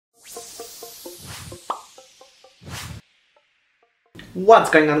What's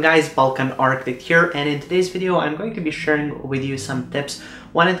going on, guys? Balkan Architect here, and in today's video I'm going to be sharing with you some tips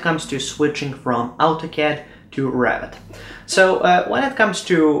when it comes to switching from AutoCAD to Revit. So when it comes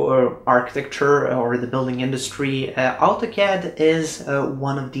to architecture or the building industry, AutoCAD is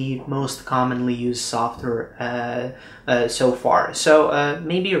one of the most commonly used software so far. So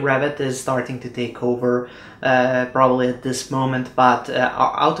maybe Revit is starting to take over probably at this moment, but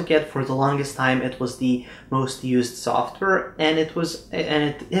AutoCAD for the longest time it was the most used software, and it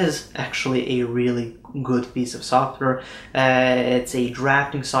is actually a really good piece of software. It's a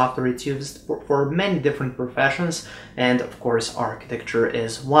drafting software. It's used for many different professions, and of course architecture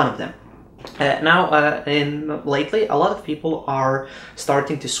is one of them. Lately, a lot of people are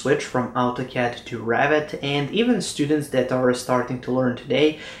starting to switch from AutoCAD to Revit, and even students that are starting to learn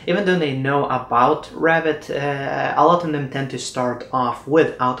today, even though they know about Revit, a lot of them tend to start off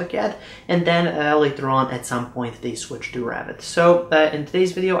with AutoCAD, and then later on at some point they switch to Revit. So in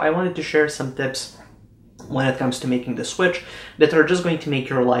today's video I wanted to share some tips when it comes to making the switch that are just going to make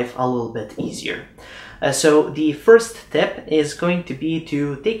your life a little bit easier. So the first tip is going to be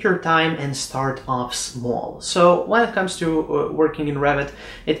to take your time and start off small. So when it comes to working in Revit,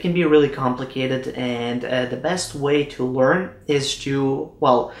 it can be really complicated, and the best way to learn is to,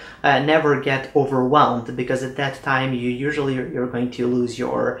 never get overwhelmed, because at that time you're going to lose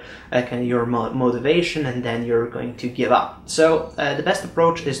your motivation, and then you're going to give up. So the best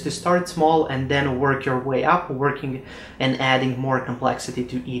approach is to start small and then work your way up, working and adding more complexity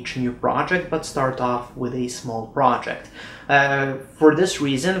to each new project, but start off with a small project. For this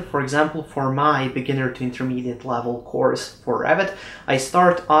reason, for example, for my beginner to intermediate level course for Revit, I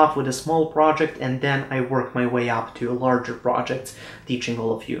start off with a small project and then I work my way up to larger projects, teaching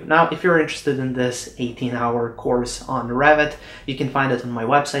all of you. Now, if you're interested in this 18-hour course on Revit, you can find it on my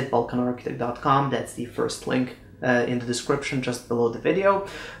website, balkanarchitect.com. That's the first link in the description just below the video.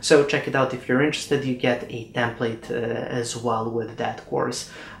 So check it out if you're interested. You get a template as well with that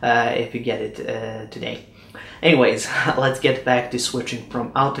course if you get it today. Anyways, let's get back to switching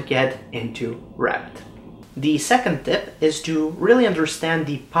from AutoCAD into Revit. The second tip is to really understand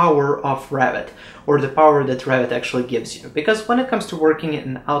the power of Revit, or the power that Revit actually gives you. Because when it comes to working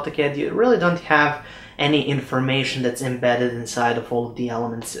in AutoCAD, you really don't have any information that's embedded inside of all of the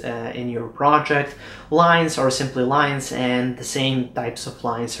elements in your project. Lines are simply lines, and the same types of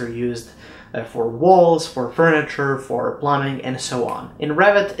lines are used for walls, for furniture, for plumbing, and so on. In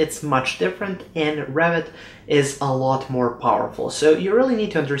Revit, it's much different, and Revit is a lot more powerful. So you really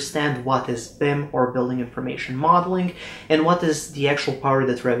need to understand what is BIM, or Building Information Modeling, and what is the actual power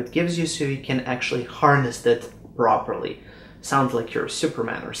that Revit gives you, so you can actually harness it properly. Sounds like you're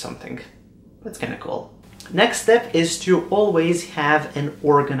Superman or something. That's kind of cool. Next step is to always have an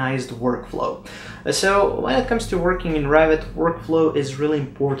organized workflow. So when it comes to working in Revit, workflow is really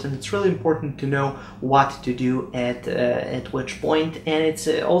important. It's really important to know what to do at which point, and it's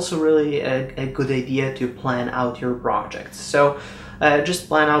also really a good idea to plan out your projects. So just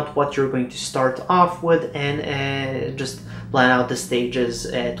plan out what you're going to start off with, and just plan out the stages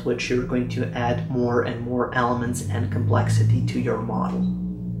at which you're going to add more and more elements and complexity to your model.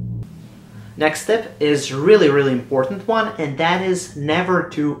 Next step is really important one, and that is never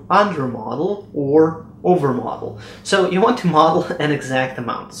to undermodel or overmodel. So you want to model an exact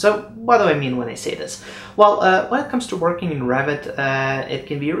amount. So what do I mean when I say this? Well, when it comes to working in Revit, it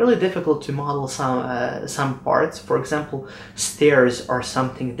can be really difficult to model some parts. For example, stairs are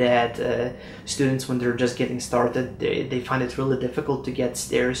something that students, when they're just getting started, they find it really difficult to get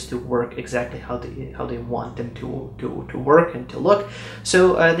stairs to work exactly how they want them to work and to look.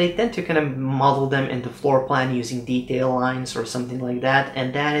 So they tend to kind of model them in the floor plan using detail lines or something like that,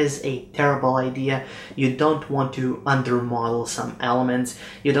 and that is a terrible idea. You don't want to undermodel some elements.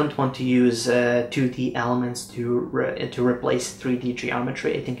 You don't want to use 2D elements to replace 3D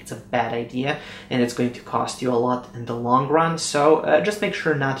geometry. I think it's a bad idea, and it's going to cost you a lot in the long run. So just make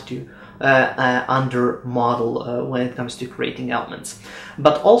sure not to under model when it comes to creating elements.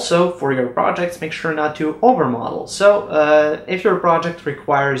 But also for your projects, make sure not to over model. So if your project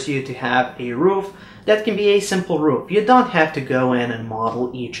requires you to have a roof, that can be a simple roof. You don't have to go in and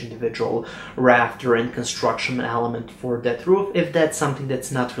model each individual rafter and construction element for that roof if that's something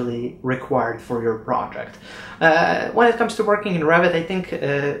that's not really required for your project. When it comes to working in Revit, I think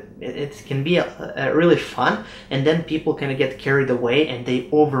it can be really fun, and then people kind of get carried away and they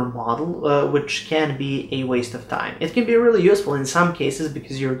over model, which can be a waste of time. It can be really useful in some cases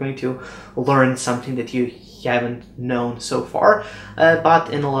because you're going to learn something that you haven't known so far,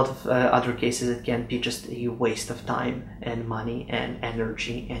 but in a lot of other cases it can be just a waste of time and money and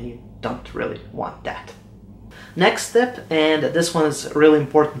energy, and you don't really want that. Next tip, and this one is really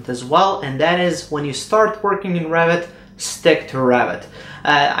important as well, and that is when you start working in Revit, stick to Revit.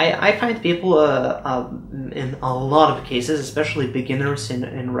 I find people in a lot of cases, especially beginners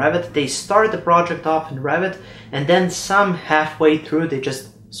in Revit, they start the project off in Revit and then some halfway through they just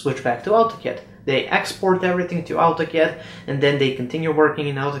switch back to AutoCAD. They export everything to AutoCAD and then they continue working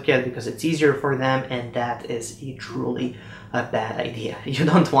in AutoCAD because it's easier for them, and that is a truly bad idea. You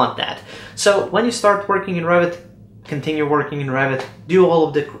don't want that. So when you start working in Revit, continue working in Revit, do all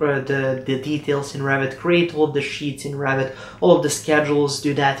of the details in Revit, create all of the sheets in Revit, all of the schedules,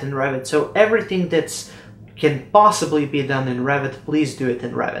 do that in Revit. So everything that's can possibly be done in Revit, please do it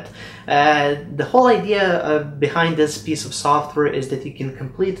in Revit. The whole idea behind this piece of software is that you can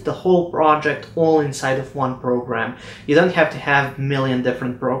complete the whole project all inside of one program. You don't have to have a million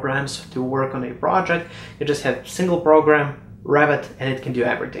different programs to work on a project. You just have a single program, Revit, and it can do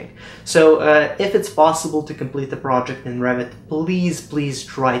everything. So if it's possible to complete the project in Revit, please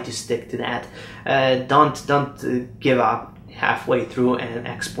try to stick to that. Don't give up halfway through and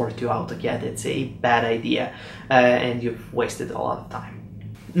export to AutoCAD. It's a bad idea and you've wasted a lot of time.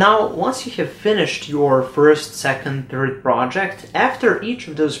 Now, once you have finished your first, second, third project, after each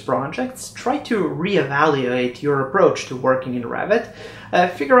of those projects, try to reevaluate your approach to working in Revit.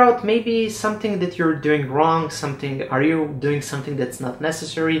 Figure out maybe something that you're doing wrong, are you doing something that's not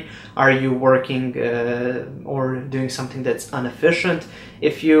necessary? Are you working or doing something that's inefficient?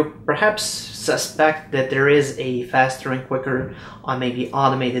 If you perhaps suspect that there is a faster and quicker or maybe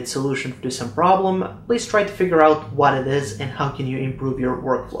automated solution to some problem, please try to figure out what it is and how can you improve your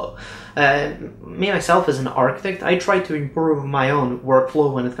workflow. Me myself as an architect, I try to improve my own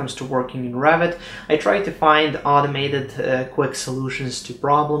workflow when it comes to working in Revit. I try to find automated quick solutions to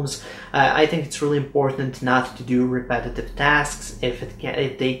problems. I think it's really important not to do repetitive tasks. If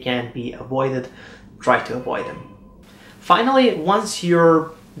they can be avoided, try to avoid them. Finally, once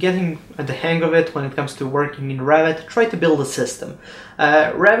you're getting the hang of it when it comes to working in Revit, try to build a system.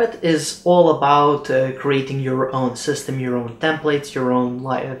 Revit is all about creating your own system, your own templates, your own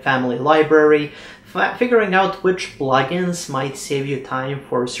family library, figuring out which plugins might save you time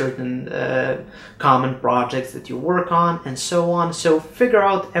for certain common projects that you work on, and so on. So figure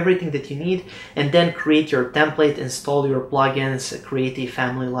out everything that you need and then create your template, install your plugins, create a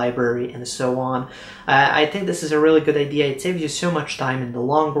family library, and so on. I think this is a really good idea. It saves you so much time in the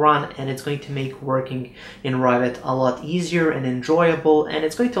long run, and it's going to make working in Revit a lot easier and enjoyable, and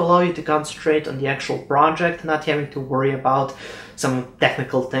it's going to allow you to concentrate on the actual project, not having to worry about some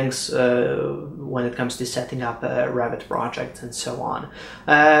technical things when it comes to setting up Revit projects and so on.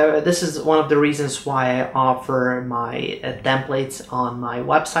 This is one of the reasons why I offer my templates on my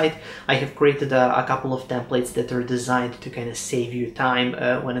website. I have created a couple of templates that are designed to kind of save you time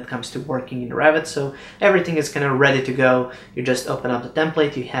when it comes to working in Revit. So everything is kind of ready to go. You just open up the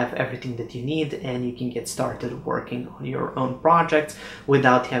template, you have everything that you need, and you can get started working on your own projects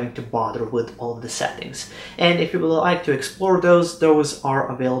without having to bother with all of the settings. And if you would like to explore those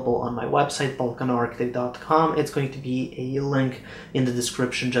are available on my website, balkanarchitect.com. It's going to be a link in the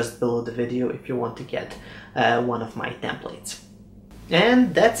description just below the video if you want to get one of my templates.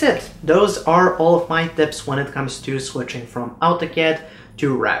 And that's it. Those are all of my tips when it comes to switching from AutoCAD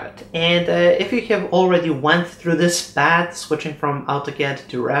to Revit. And if you have already went through this path, switching from AutoCAD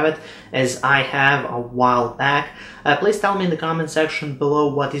to Revit, as I have a while back, please tell me in the comment section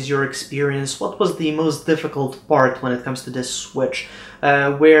below what is your experience, what was the most difficult part when it comes to this switch,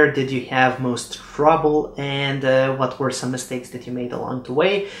 where did you have most trouble, and what were some mistakes that you made along the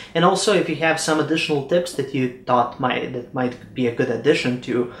way. And also, if you have some additional tips that you thought might be a good addition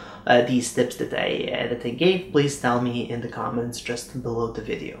to these tips that I gave, please tell me in the comments just below the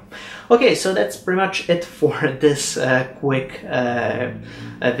video. Okay, so that's pretty much it for this quick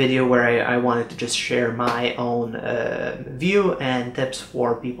video where I wanted to just share my own view and tips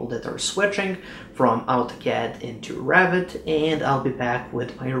for people that are switching from AutoCAD into Revit, and I'll be back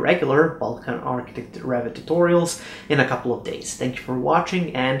with my regular Balkan Architect Revit tutorials in a couple of days. Thank you for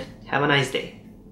watching and have a nice day.